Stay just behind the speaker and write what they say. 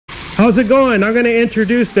How's it going? I'm going to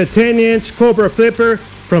introduce the 10-inch Cobra Flipper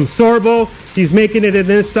from Sörbo. He's making it in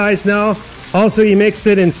this size now. Also, he makes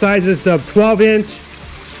it in sizes of 12-inch,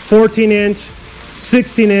 14-inch,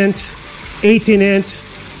 16-inch, 18-inch,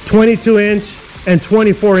 22-inch, and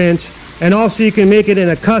 24-inch. And also you can make it in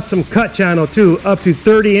a custom cut channel too, up to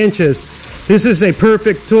 30 inches. This is a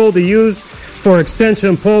perfect tool to use for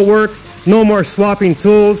extension pole work. No more swapping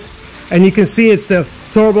tools. And you can see it's the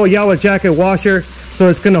Sörbo Yellow Jacket washer, so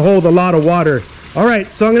it's going to hold a lot of water. Alright,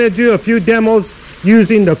 so I'm going to do a few demos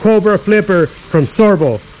using the Cobra Flipper from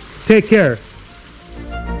Sörbo. Take care.